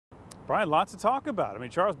Brian, lots to talk about. I mean,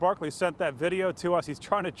 Charles Barkley sent that video to us. He's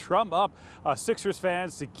trying to drum up Sixers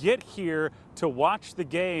fans to get here to watch the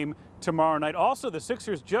game tomorrow night. Also, the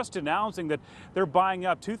Sixers just announcing that they're buying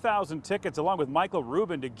up 2,000 tickets along with Michael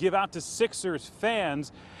Rubin to give out to Sixers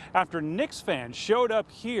fans after Knicks fans showed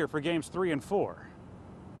up here for games 3 and 4.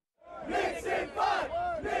 Knicks in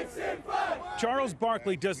 5! Knicks in 5! Charles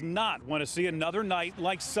Barkley does not want to see another night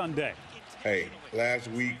like Sunday. Hey,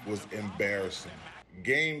 last week was embarrassing.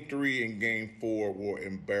 Game 3 and Game 4 were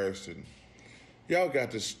embarrassing. Y'all got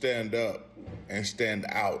to stand up and stand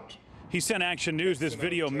out. He sent Action News this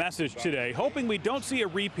video message today, hoping we don't see a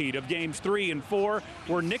repeat of games 3 and 4,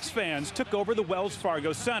 where Knicks fans took over the Wells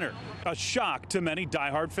Fargo Center. A shock to many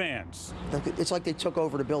diehard fans. It's like they took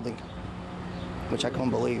over the building, which I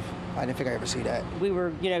couldn't believe. I didn't think I'd ever see that. We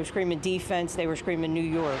were, screaming defense. They were screaming New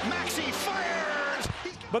York. Maxey fires!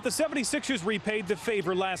 But the 76ers repaid the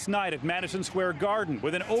favor last night at Madison Square Garden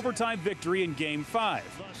with an overtime victory in Game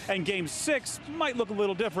 5. And Game 6 might look a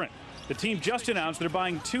little different. The team just announced they're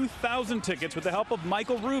buying 2,000 tickets with the help of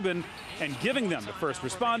Michael Rubin and giving them to first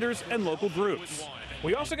responders and local groups.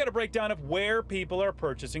 We also got a breakdown of where people are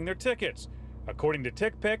purchasing their tickets. According to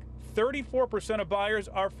TickPick, 34% of buyers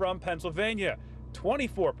are from Pennsylvania,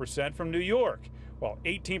 24% from New York, while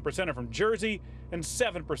 18% are from Jersey and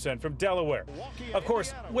 7% from Delaware. Of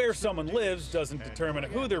course, where someone lives doesn't determine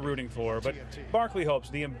who they're rooting for, but Barkley hopes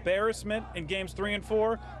the embarrassment in games 3 and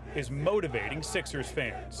 4 is motivating Sixers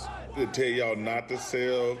fans. To tell y'all not to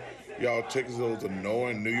sell y'all tickets to those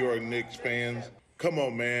annoying New York Knicks fans. Come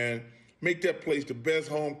on, man. Make that place the best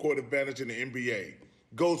home court advantage in the NBA.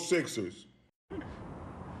 Go Sixers.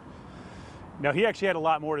 Now, he actually had a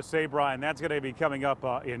lot more to say, Brian. That's going to be coming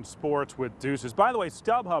up in sports with Deuces. By the way,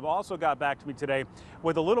 StubHub also got back to me today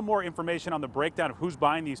with a little more information on the breakdown of who's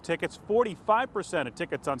buying these tickets. 45% of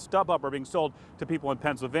tickets on StubHub are being sold to people in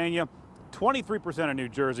Pennsylvania, 23% in New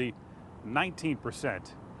Jersey,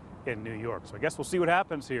 19% in New York. So I guess we'll see what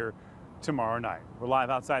happens here tomorrow night. We're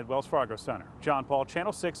live outside Wells Fargo Center. John Paul,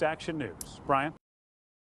 Channel 6 Action News. Brian?